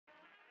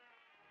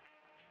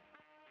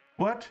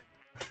What?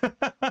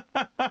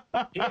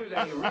 Here's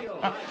a real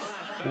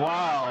high-class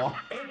Wow.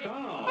 It's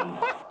on.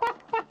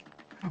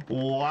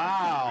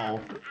 Wow.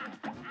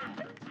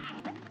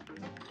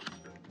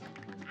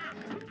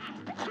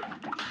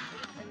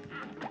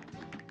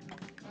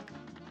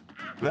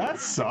 That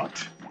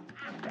sucked.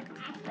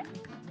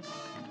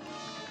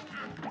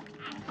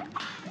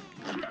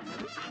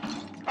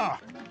 Ah.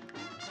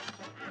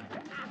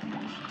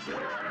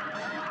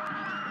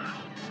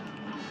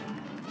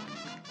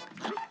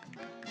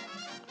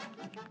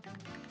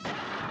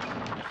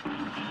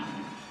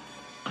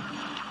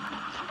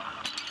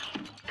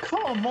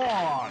 Come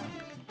on.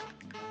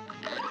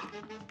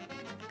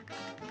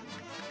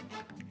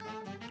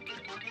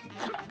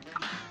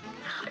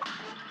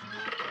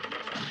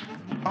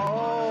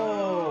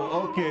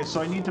 Oh, okay.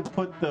 So I need to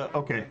put the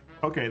okay.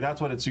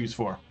 That's what it's used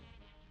for.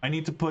 I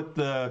need to put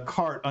the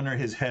cart under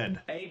his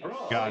head.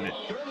 Got it.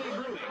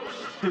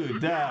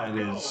 Dude, that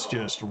is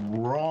just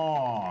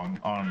wrong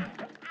on...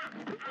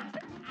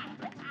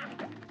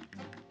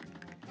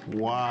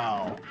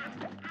 Wow.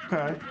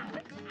 Okay.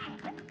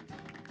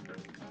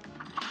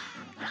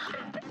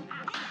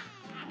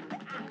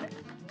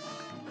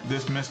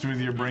 This messed with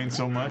your brain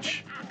so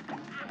much?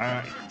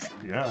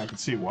 Yeah, I can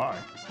see why.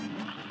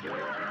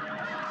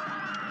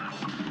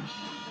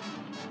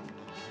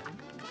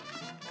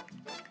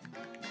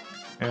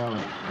 Yeah,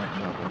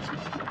 that's fine.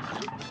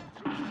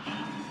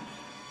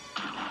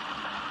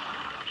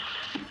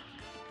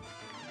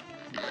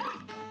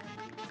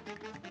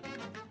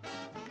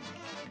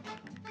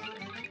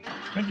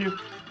 Thank you.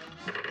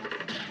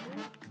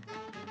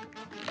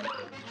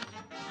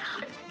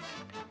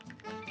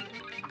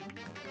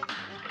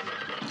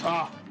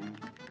 Ah!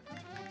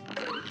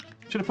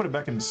 Should have put it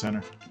back in the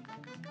center.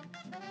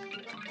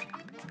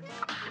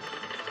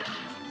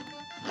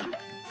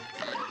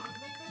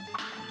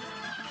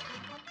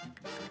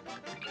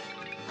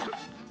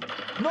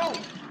 No!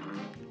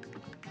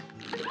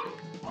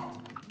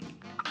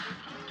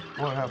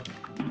 What happened?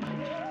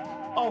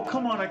 Oh,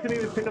 come on, I couldn't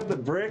even pick up the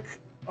brick.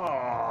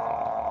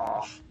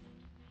 Oh.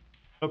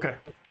 Okay.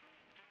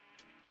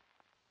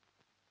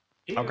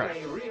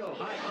 Okay.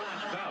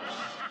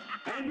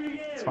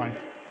 It's fine.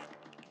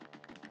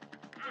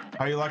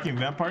 How are you liking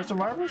Vampire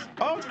Survivors?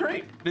 Oh, it's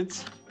great.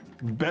 It's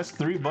best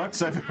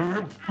 $3 I've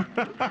ever...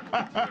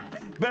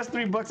 best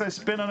 $3 I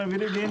spent on a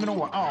video game in a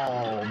while.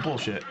 Oh,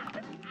 bullshit.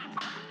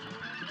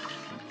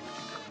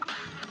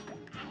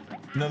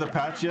 Another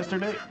patch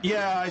yesterday?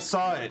 Yeah, I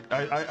saw it.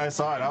 I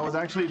saw it. I was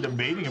actually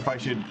debating if I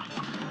should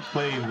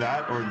play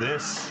that or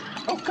this.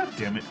 Oh, god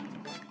damn it.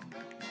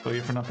 Oh,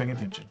 you're for not paying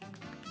attention.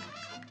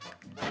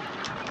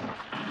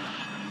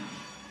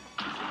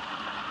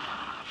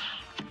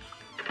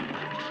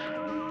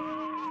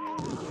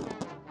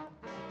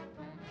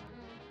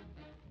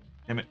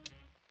 Damn it.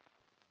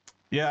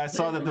 Yeah, I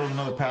saw that there was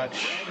another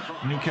patch.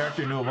 New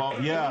character, new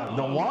evolve. Yeah,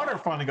 the water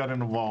finally got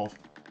an evolve.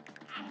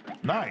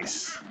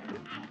 Nice.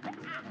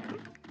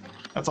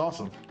 That's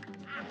awesome.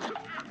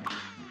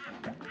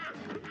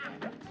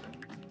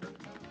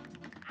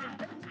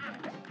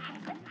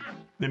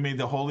 They made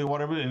the holy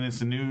water and it's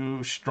the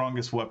new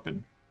strongest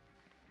weapon.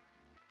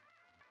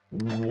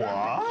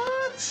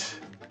 What?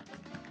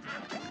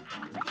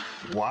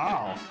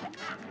 Wow.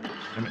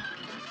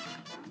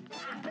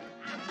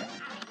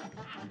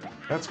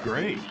 That's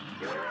great.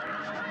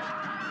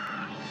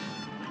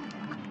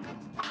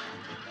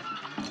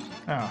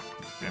 Oh,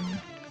 damn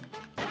it.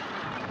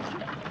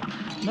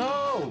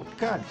 No!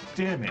 God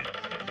damn it.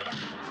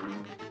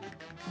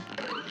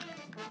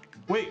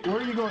 Wait, where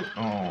are you going?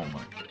 Oh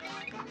my.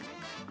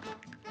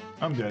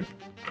 I'm dead.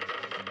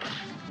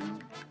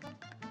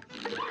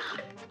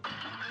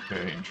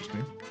 Okay,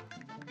 interesting.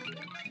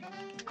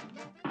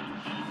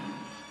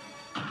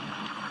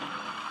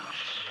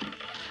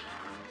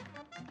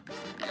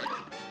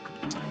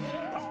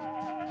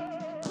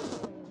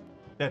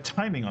 That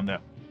timing on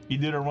that. He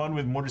did a run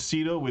with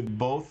Mortecito with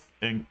both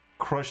and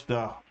crushed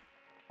the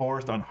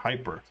horse on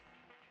hyper.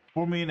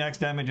 4 million X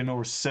damage and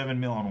over 7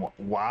 mil on...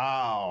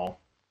 Wow.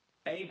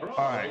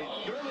 Alright.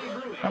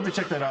 I have to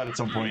check that out at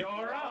some point.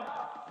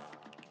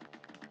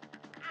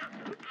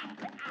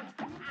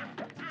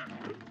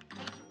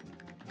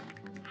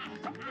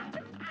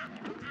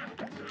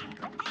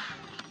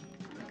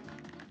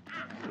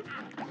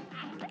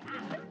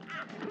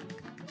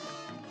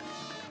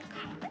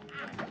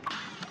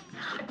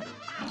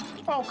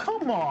 Oh,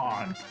 come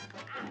on!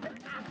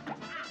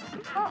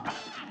 Ah.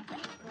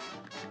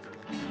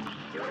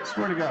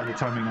 Swear to God, the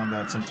timing on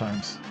that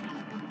sometimes.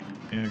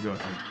 Yeah, go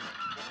ahead.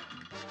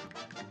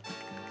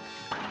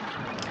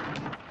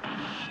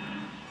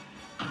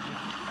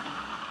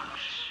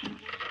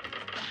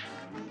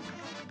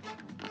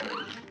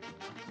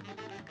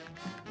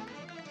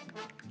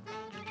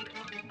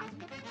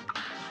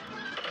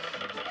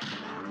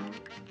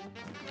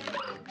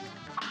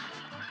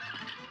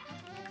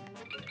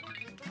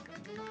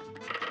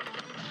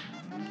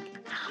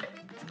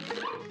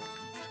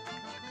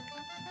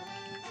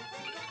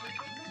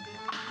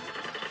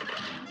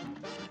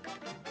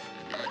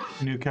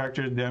 New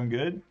character is damn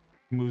good.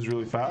 Moves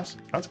really fast.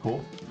 That's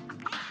cool.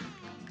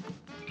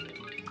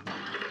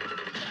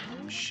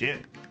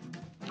 shit.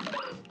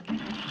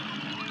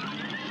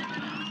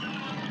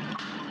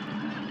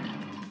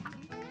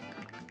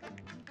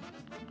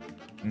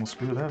 We'll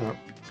screw that up.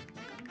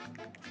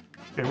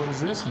 Okay, what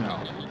is this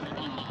now?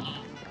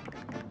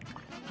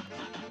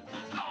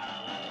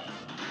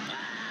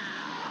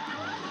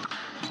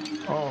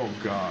 Oh,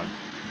 God.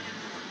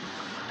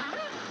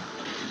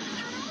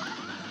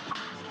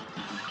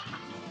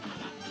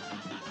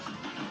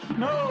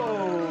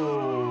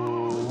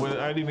 No! Well,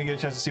 I didn't even get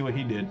a chance to see what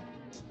he did.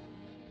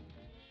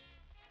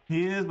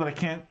 He is, but I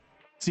can't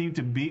seem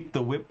to beat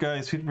the whip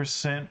guy's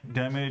 50%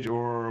 damage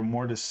or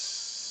more to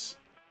see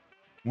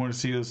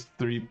those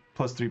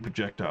 3+3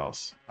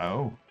 projectiles.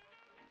 Oh.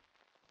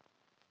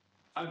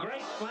 A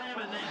great slam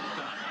and then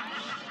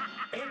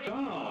it's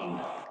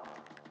on.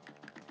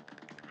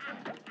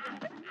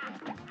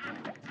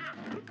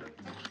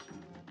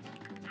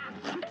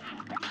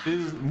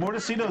 Is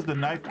Mortecito's the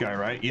knife guy,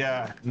 right?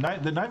 Yeah,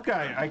 the knife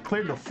guy, I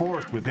cleared the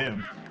fourth with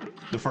him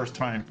the first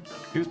time.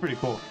 He was pretty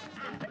cool.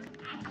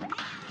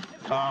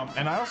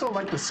 And I also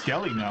like the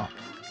Skelly now.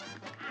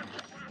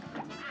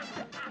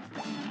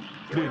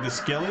 Dude, the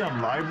Skelly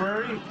on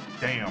Library?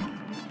 Damn.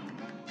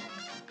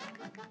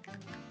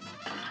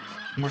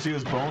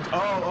 Mortecito's bones?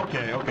 Oh,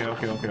 okay.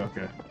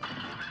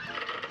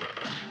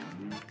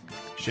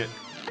 Shit.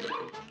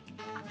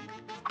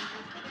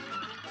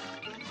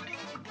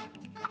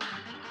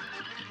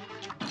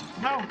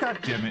 No, god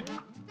damn it.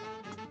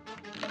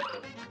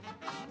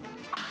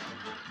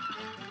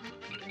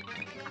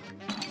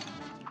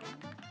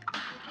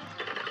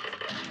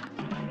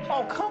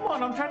 Oh, come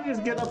on. I'm trying to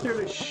just get up there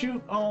to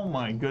shoot. Oh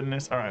my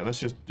goodness. All right, let's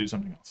just do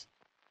something else.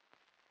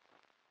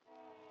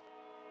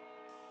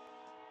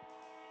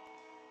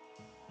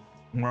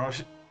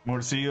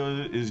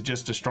 Mortecito is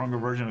just a stronger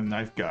version of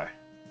Knife Guy.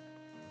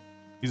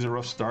 He's a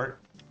rough start.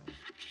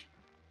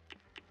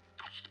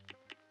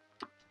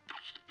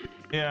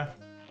 Yeah.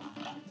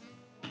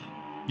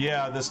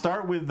 Yeah, the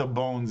start with the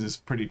bones is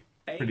pretty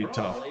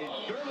tough.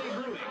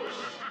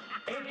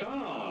 It's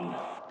on.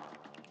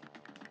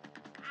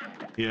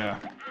 Yeah.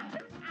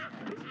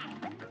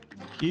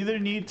 Either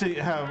need to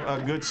have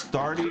a good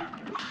starting,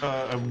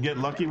 get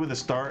lucky with the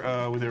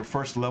start, with your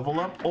first level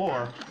up,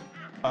 or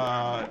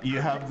you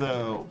have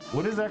the,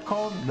 what is that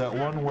called? That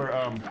one where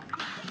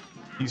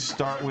you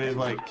start with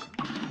like,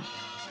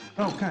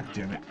 oh god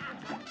damn it.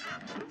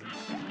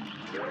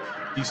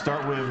 You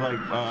start with like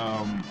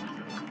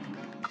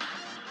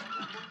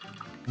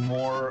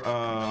more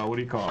what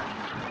do you call it?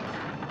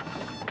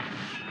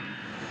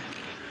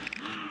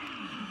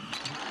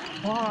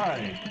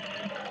 Why?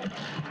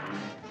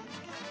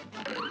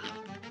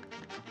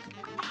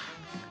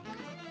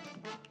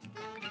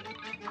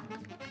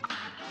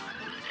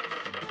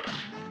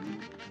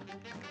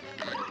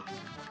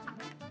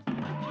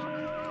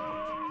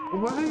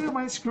 Why am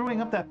I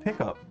screwing up that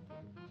pickup?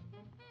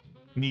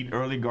 Need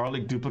early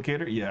garlic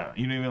duplicator? Yeah,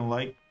 you don't even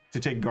like to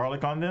take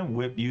garlic on them?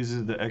 Whip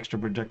uses the extra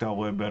projectile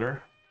way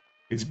better.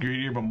 It's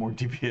greedier but more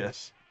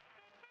DPS.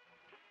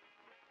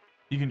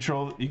 You can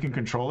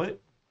control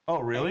it?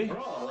 Oh, really?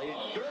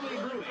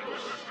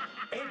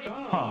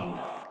 Huh.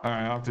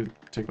 Alright, I'll have to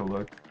take a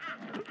look.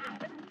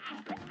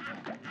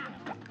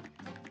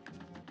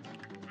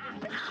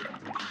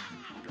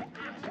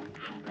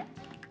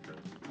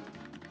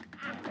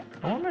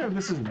 I wonder if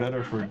this is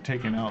better for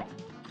taking out.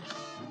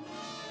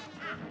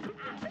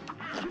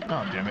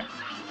 Oh, damn it.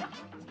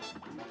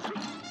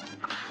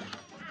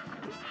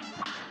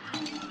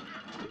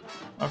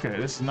 Okay,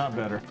 this is not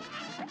better.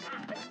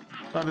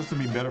 Thought this would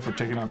be better for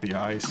taking out the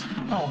ice.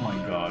 Oh my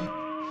god.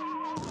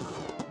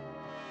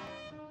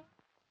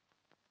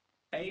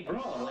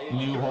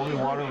 New holy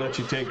water lets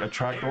you take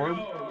attract orb.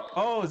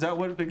 Oh, is that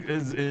what it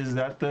is? Is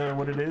that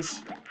what it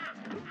is?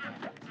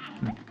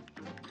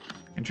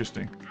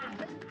 Interesting.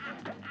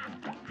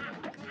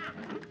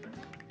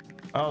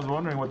 I was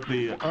wondering what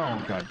the,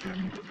 oh god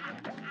damn it.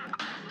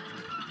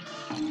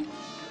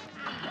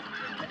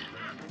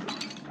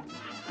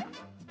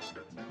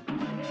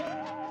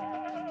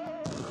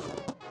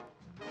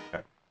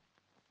 Okay.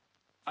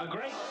 A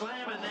great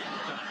slam and then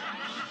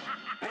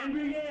and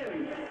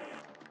begin.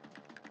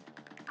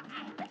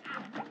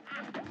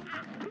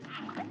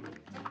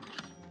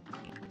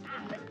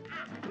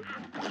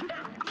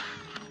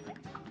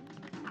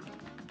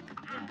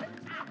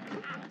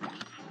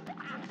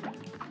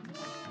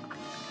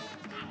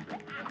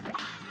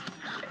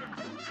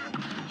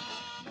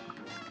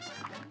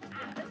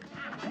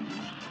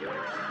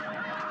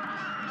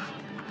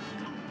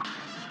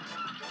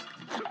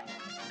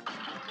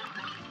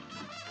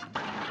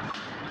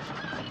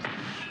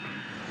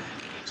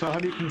 So how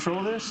do you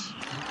control this?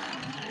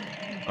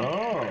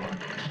 Oh.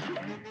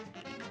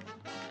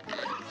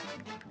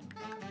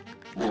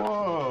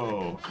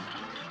 Whoa.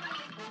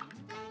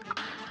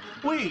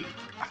 Wait,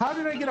 how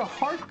did I get a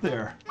heart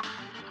there?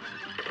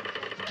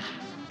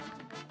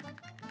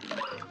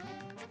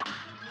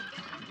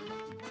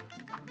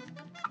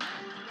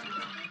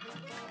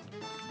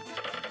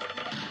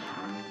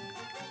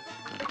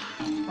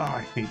 Oh,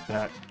 I hate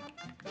that.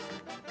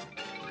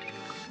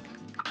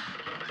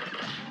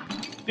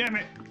 Damn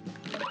it!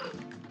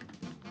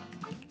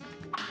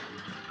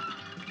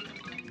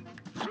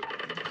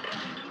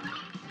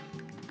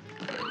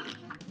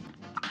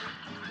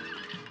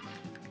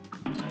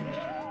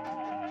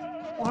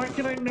 Why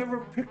can I never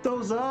pick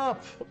those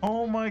up?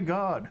 Oh my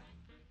god.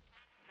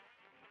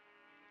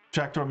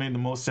 Tractor made the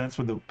most sense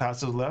with the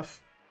passive left.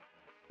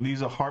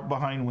 Leaves a heart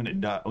behind when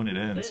it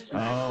ends. This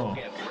match will Oh.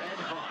 get red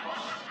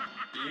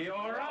hot.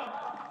 You're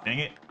up. Dang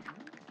it.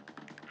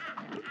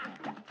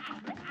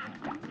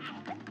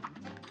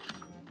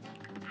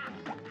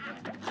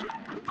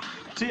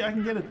 See, I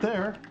can get it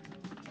there.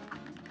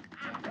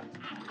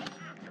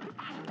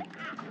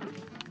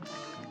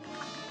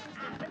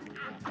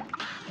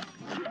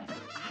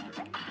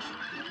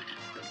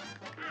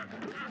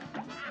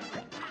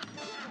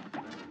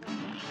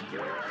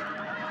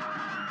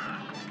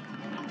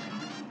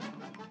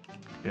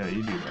 Yeah,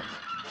 you do that.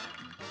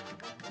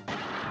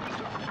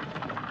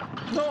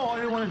 No, I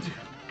didn't want to do...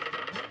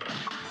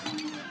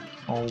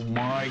 Oh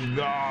my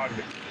god.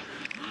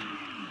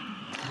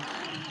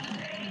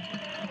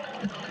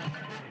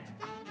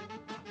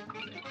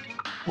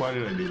 Why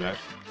did I do that?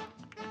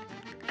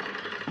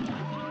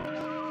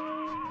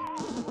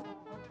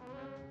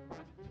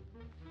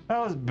 That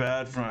was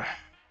bad from...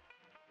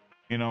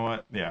 You know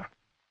what? Yeah.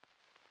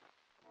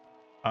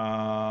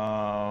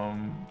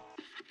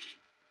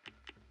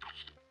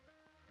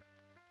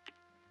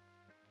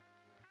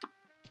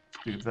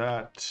 Do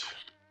that. Let's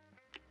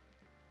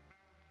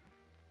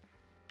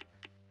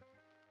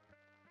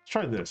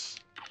try this.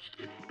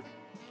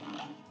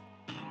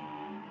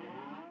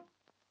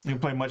 You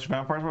play much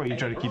Vampires or you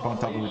try to keep on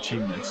top of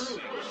achievements?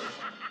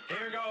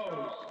 Here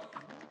goes.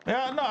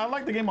 Yeah, no, I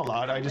like the game a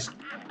lot. I just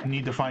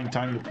need to find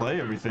time to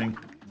play everything.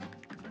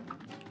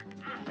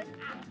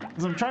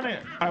 Because I'm trying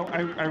to...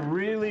 I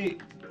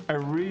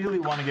really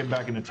want to get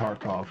back into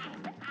Tarkov.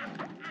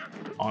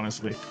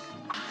 Honestly.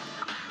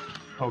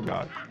 Oh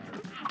god.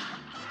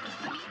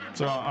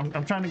 So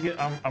I'm trying to get...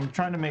 I'm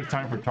trying to make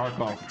time for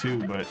Tarkov too,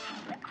 but...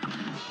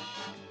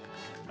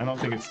 I don't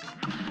think it's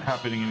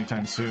happening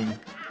anytime soon.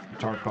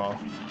 Tarkov.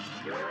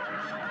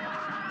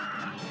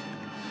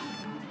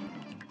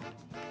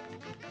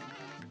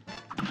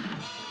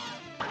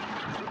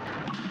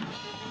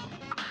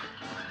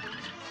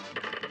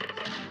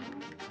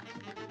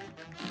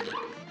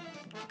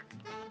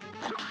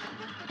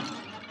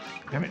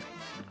 Damn it.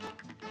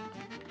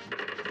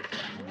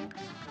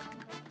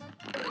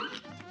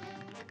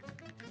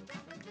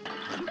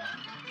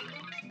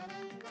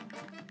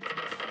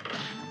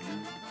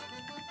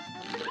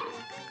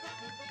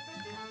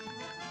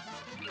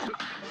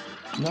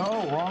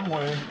 No, wrong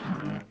way.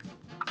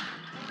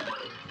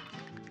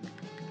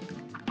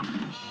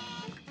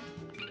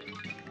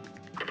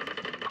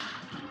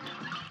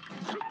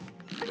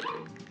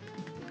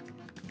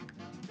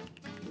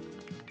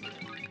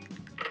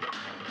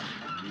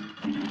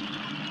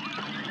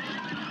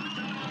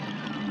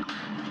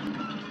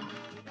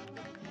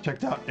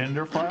 Checked out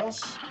Ender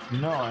Files?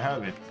 No, I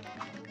haven't.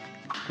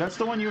 That's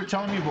the one you were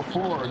telling me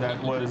before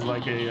that was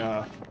like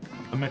a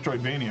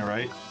Metroidvania,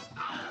 right?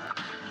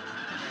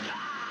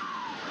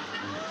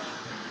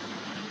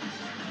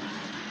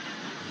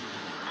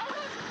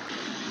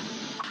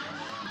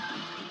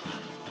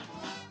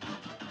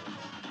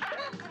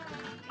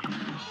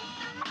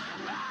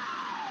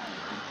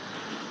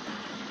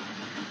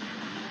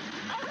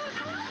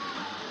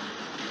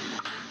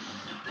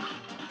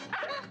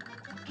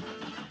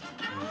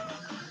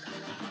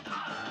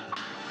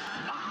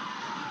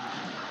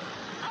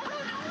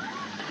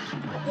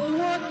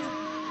 What?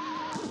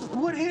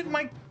 What hit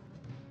my...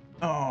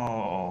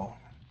 Oh.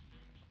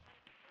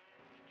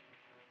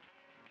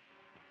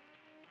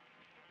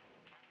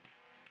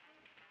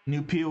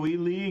 New PoE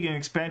League and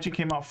expansion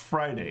came out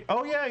Friday.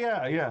 Oh,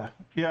 yeah.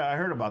 Yeah, I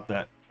heard about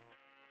that.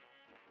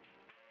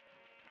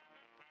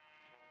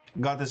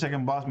 Got the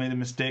second boss, made the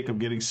mistake of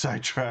getting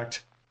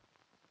sidetracked.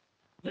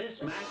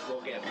 This match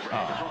will get red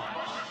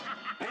hot.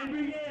 And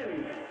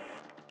begin.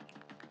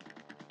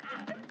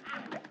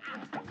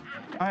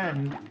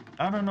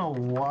 I don't know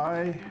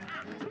why.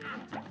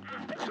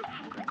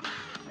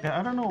 Yeah,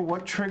 I don't know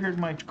what triggered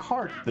my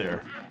cart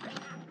there.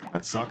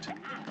 That sucked.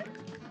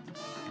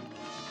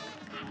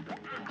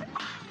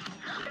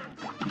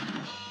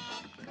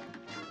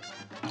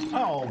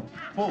 Oh,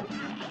 well.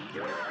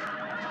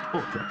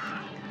 Okay.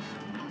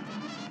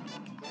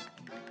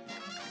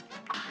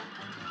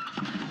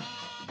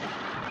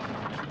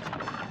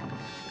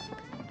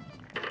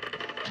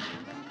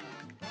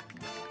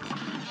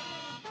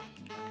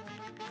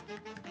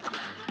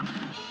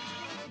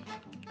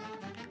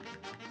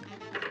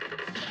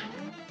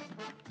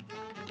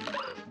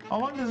 How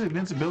long does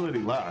invincibility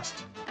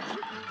last? I'm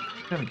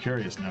kind of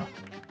curious now.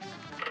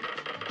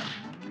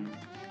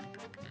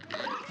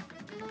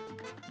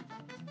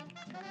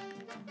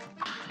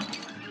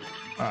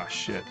 Ah,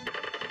 shit.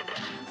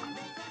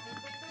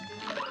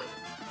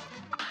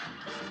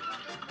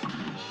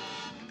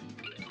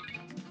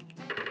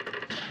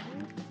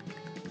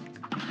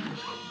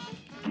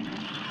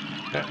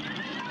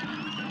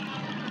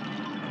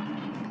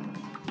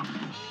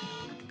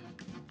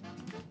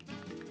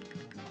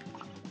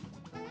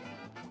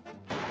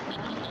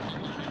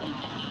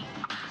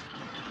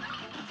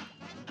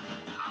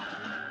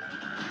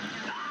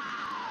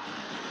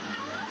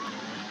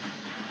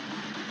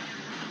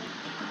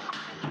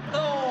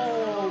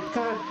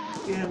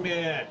 Damn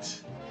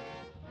it.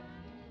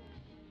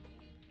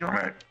 Damn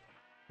it.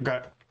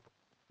 Okay.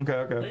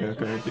 This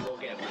match will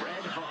get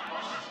red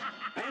hot.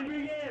 And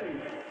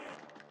begin.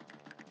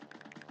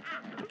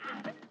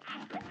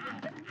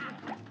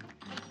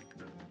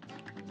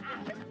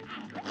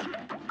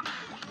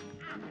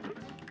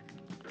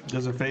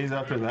 Does it phase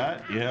after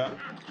that? Yeah.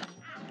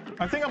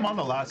 I think I'm on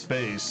the last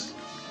phase.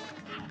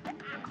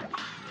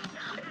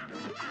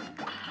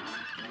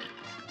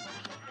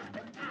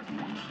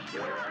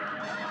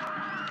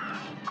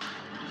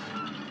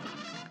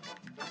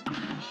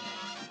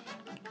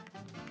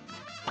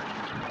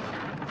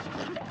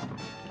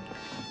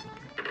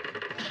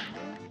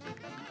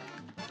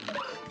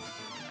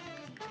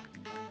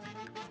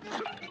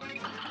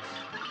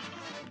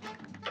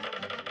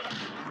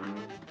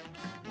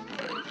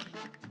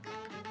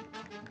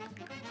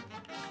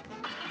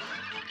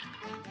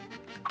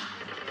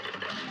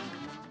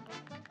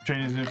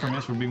 Training is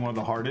infamous for being one of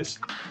the hardest.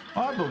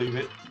 Oh, I believe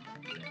it.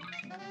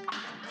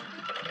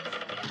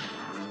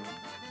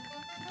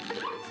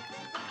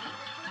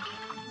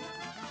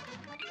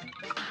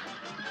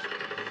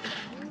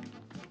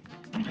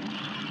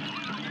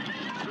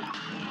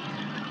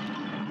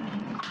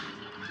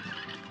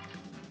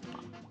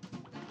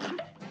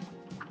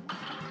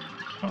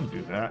 Don't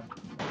do that.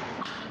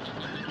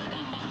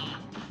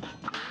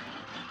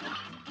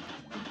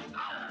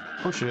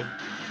 Oh shit.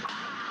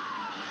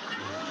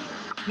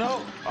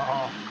 No!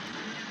 Oh.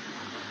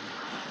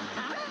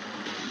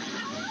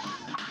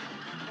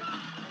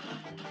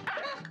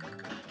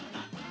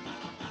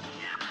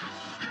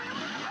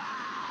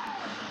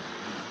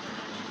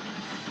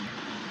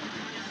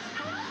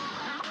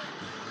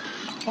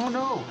 Oh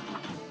no!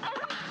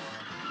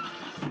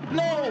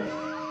 No!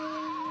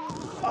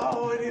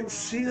 Oh, I didn't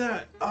see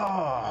that.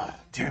 Oh,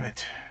 damn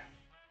it.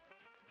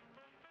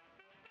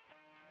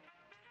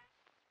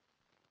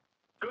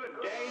 Good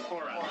day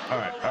for us. All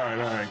right.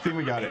 I think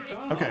we got it.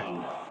 Okay.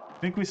 I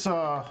think we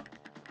saw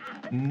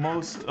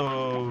most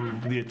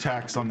of the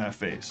attacks on that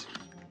phase.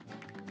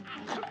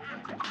 I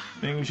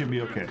think we should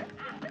be okay.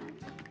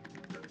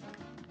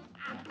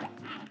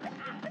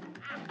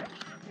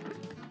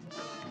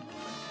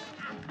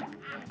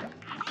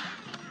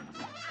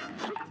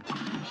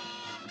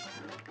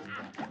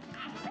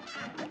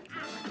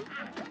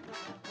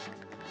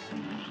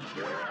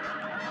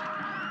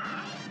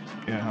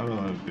 Yeah, how do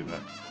I do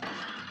that?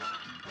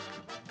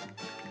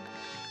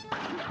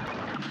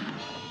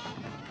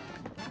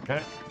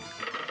 Okay.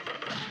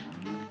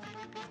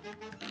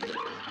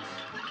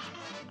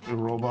 The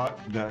robot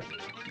that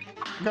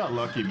got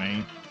lucky,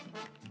 man.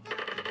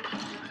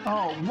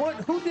 Oh, what?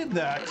 Who did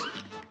that?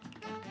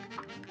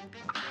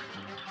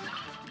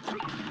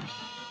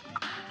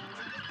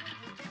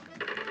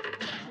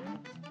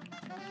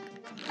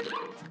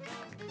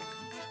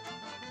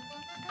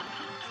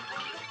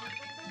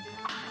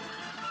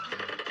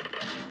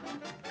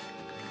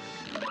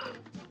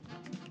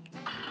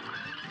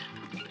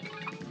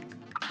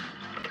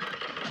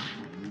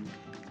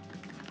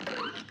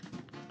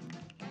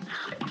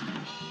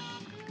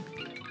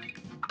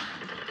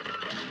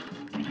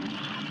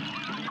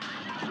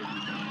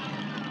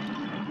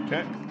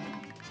 Okay.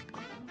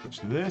 Switch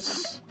to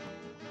this.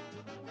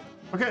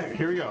 Okay,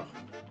 here we go.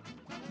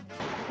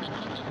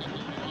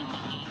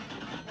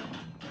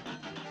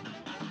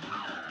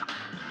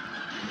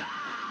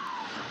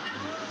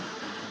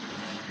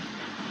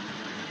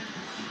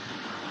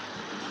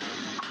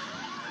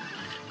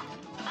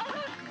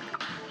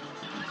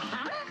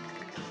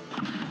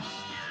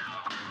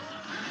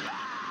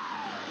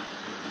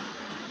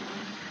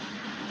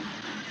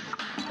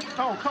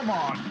 Oh, come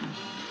on.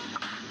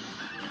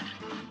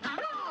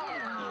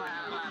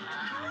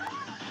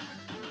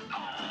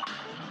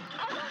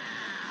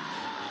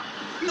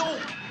 No!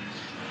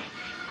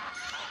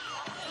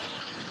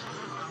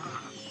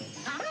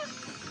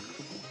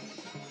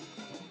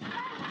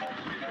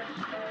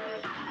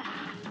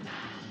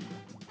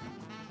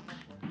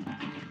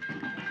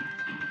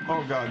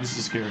 Oh god, this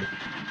is scary.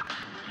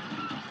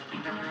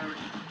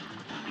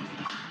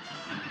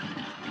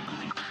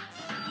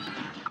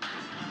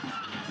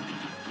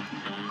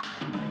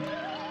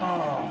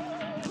 Oh,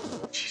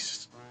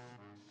 Jesus.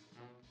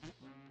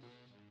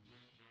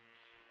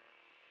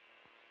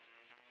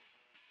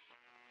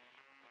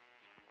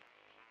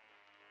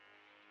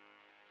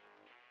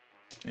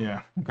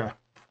 Yeah, okay.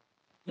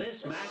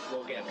 This match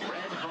will get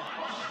red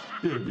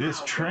hot. Dude,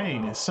 this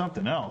train is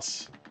something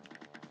else.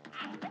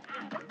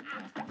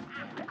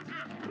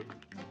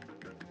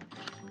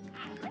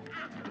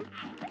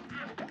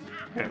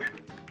 Okay.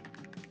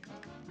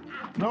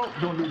 No,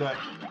 don't do that.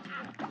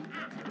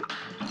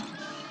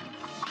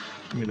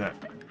 Give me that.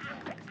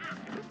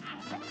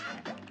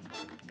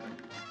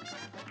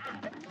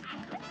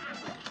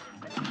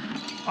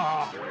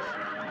 Ah.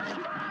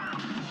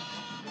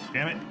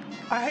 Damn it.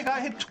 I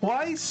got hit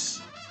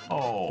twice?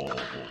 Oh,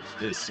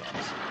 this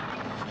sucks.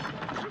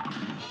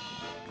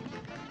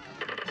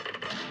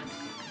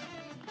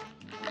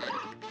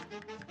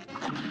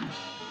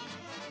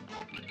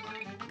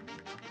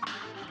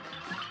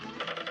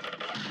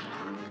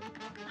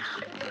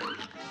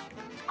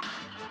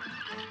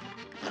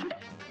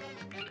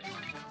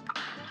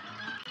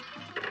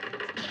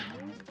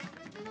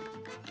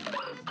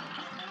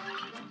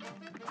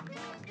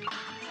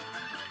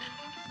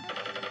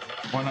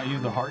 Why not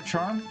use the heart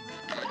charm?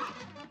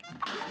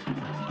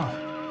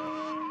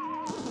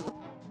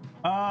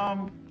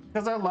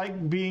 Because I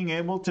like being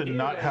able to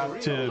not have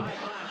to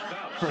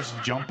press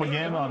jump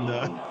again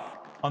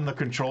on the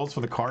controls for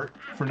the cart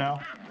for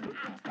now.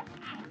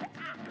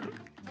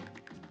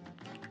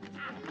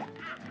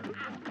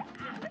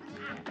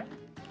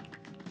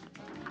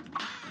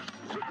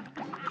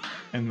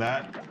 And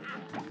that,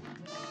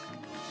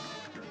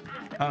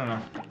 I don't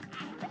know.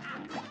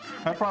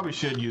 I probably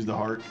should use the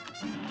heart.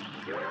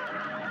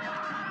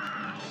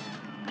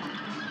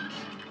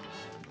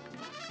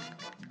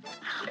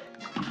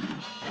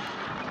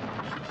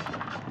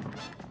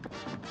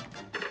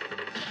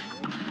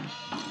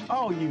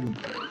 Oh, you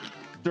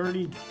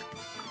dirty.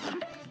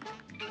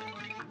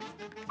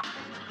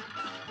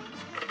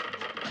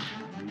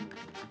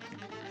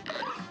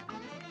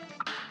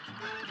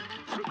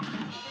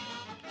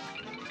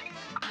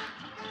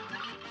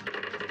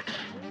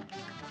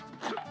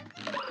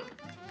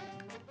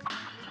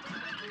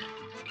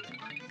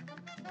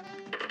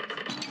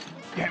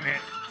 Damn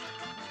it.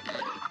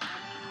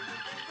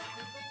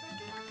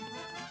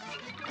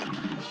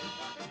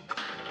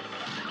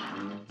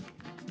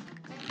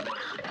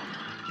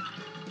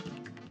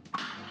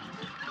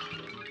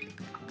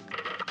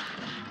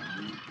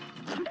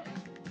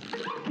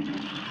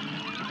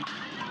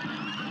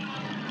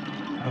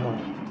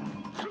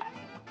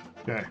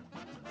 Okay.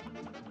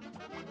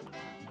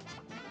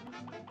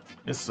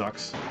 This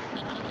sucks.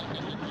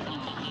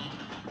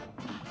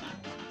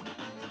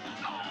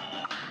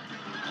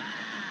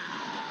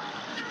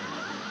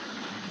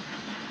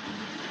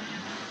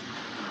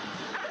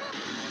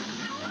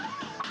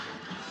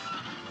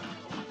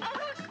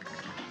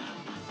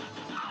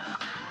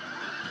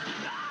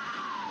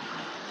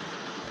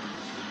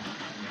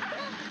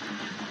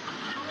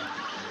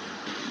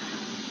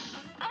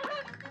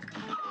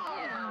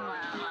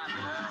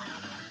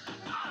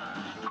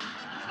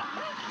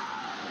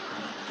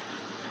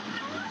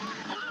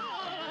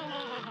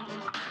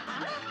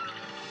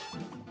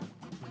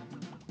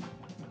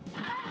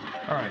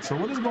 All right, so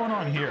what is going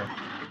on here?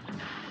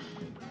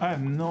 I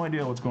have no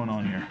idea what's going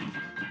on here.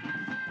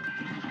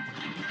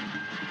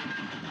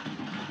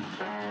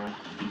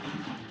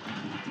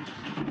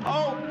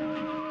 Oh!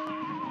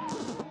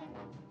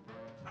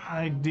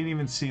 I didn't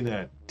even see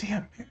that.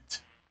 Damn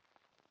it.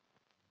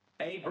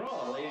 A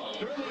brawl is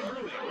surely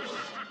brewing.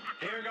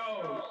 Here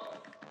goes.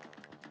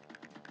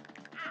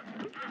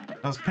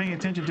 I was paying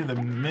attention to the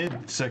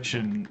mid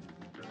section,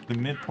 the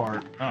mid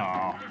part. Oh.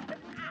 All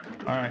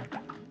right.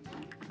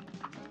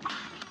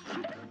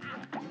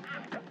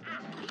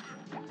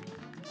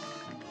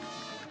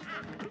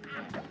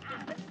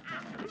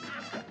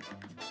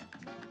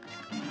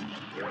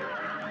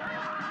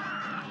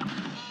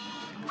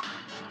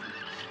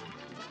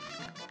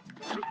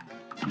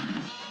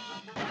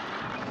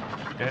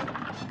 Okay.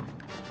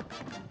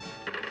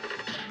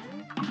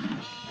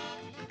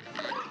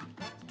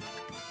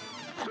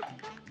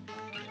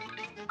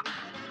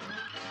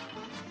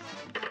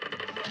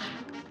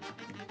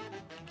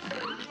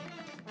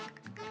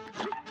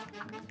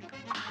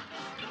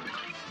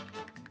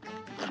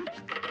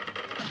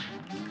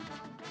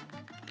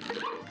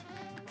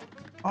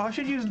 Oh, I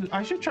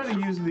should try to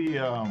use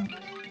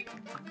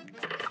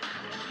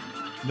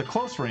the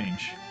close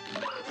range.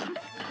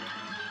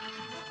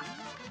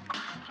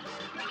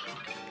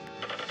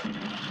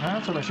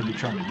 That's what I should be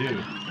trying to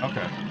do.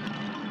 Okay.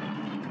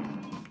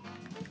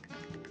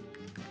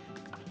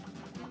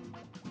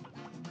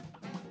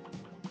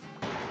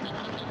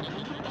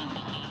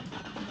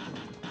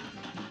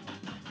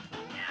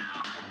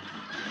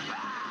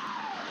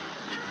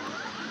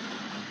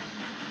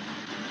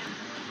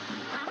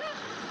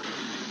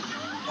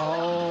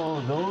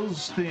 Oh,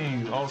 those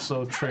things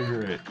also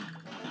trigger it.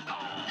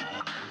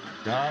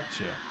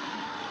 Gotcha.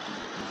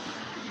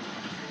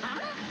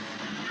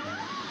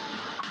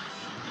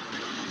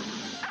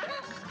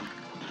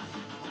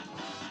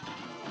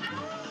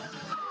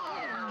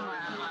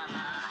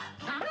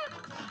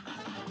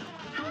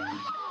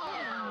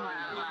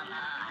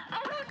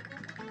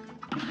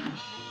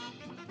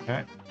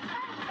 Okay.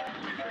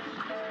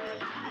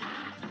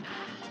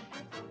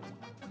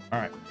 All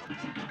right.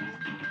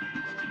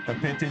 I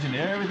pay attention to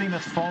everything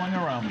that's falling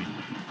around me.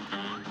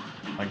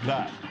 Like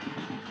that.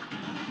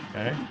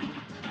 Okay.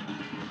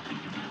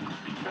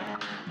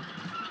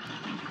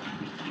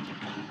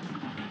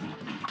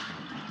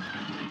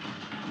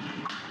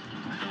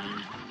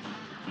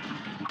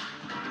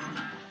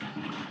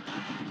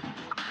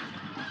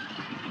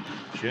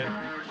 Shit.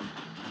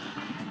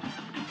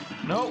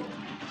 Nope.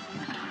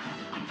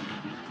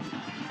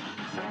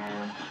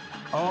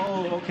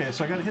 Oh, okay.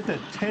 So I gotta hit that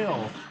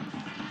tail.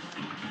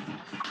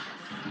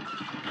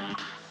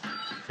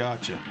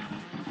 Gotcha.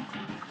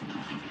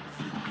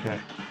 Okay.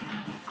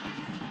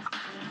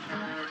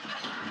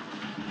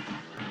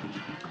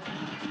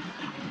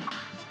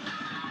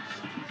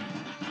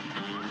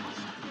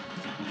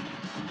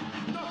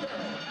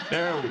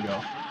 There we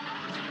go.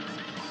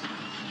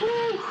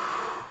 Woo.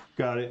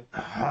 Got it.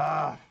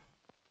 Ah.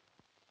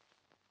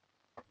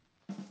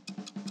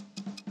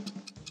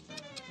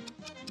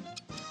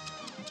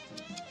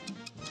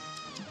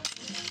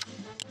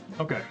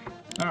 Okay.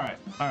 All right.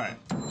 All right.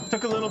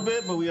 Took a little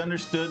bit, but we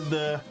understood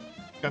the.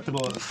 Got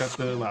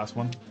the last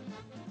one.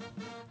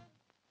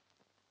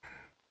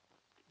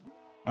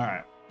 All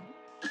right.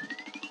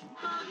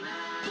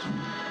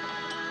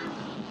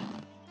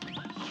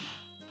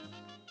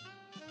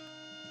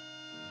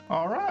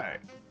 All right.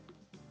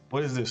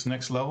 What is this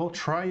next level?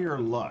 Try your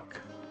luck.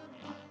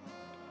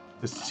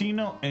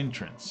 Casino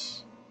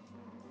entrance.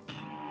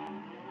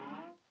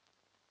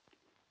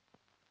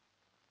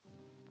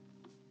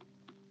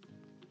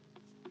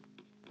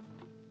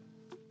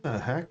 The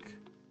heck?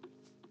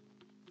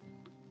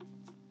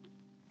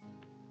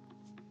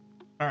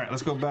 All right,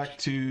 let's go back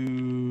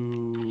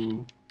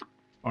to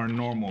our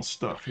normal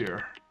stuff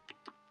here.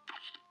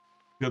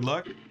 Good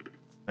luck.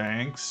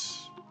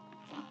 Thanks.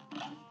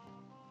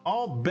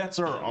 All bets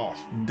are off.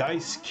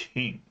 Dice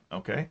King.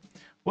 Okay.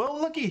 Well,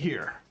 looky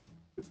here.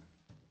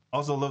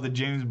 Also love the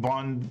James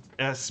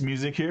Bond-esque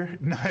music here.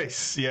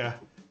 Nice. Yeah.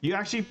 You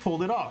actually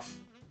pulled it off.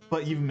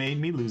 But you've made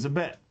me lose a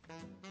bet.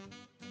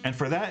 And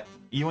for that,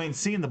 you ain't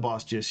seen the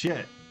boss just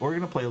yet. We're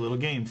going to play a little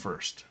game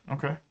first.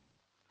 Okay.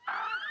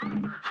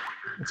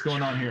 What's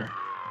going on here?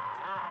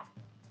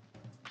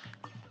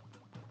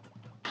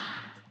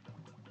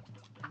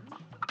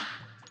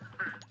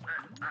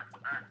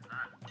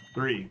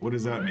 Three. What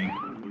does that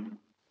mean?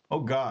 Oh,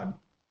 God.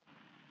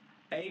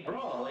 A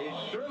brawl is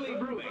surely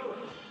brewing.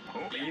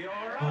 You're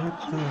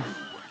What the...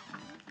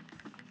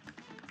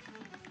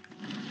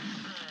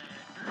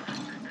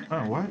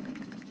 Oh, what?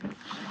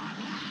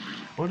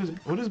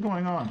 What is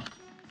going on?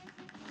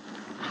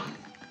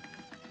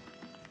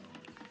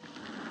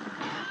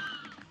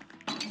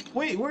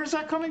 Wait, where's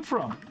that coming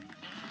from?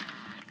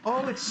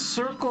 Oh, it's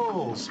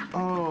circles.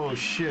 Oh,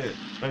 shit.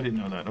 I didn't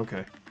know that.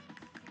 Okay.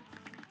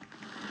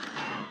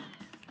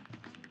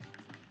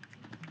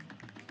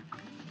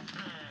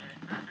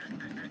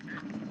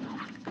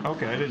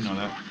 Okay, I didn't know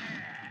that.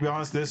 To be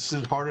honest, this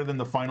is harder than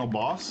the final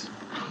boss.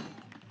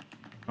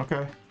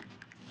 Okay.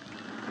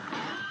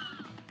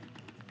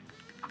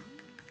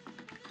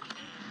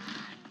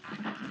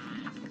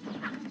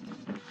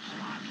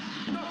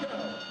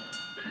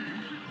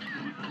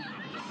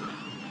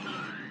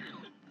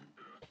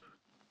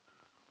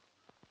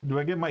 Do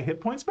I get my hit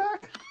points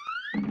back?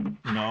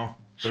 No,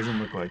 doesn't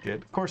look like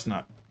it. Of course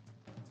not.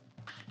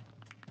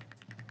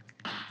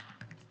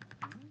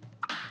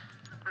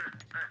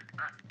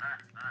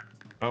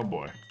 Oh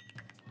boy.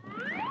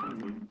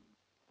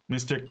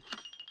 Mr.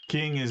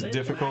 King is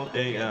difficult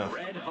AF.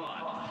 red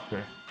hot.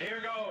 Okay.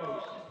 Here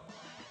goes.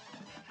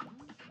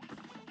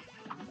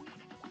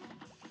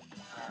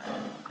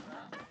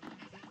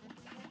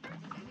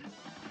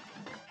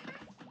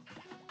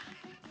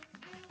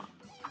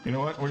 You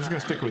know what? We're just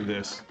gonna stick with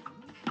this.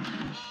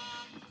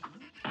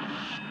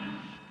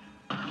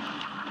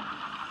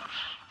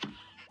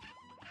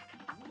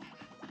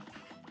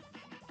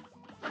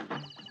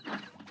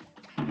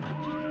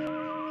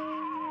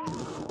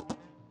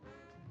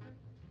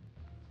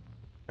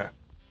 Okay.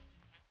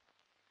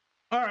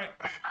 All right.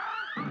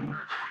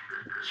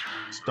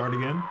 Start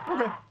again.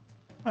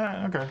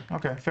 Okay.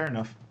 Okay. Fair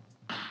enough.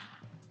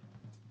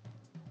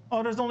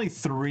 Oh, there's only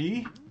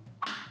 3?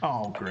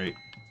 Oh, great.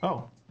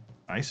 Oh,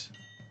 nice.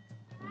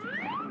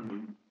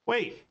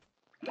 Wait.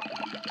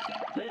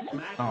 This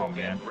match Oh, will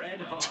man. get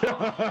red hot.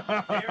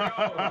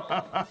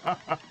 Here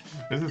goes.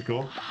 This is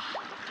cool.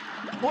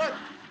 What?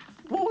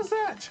 What was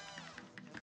that?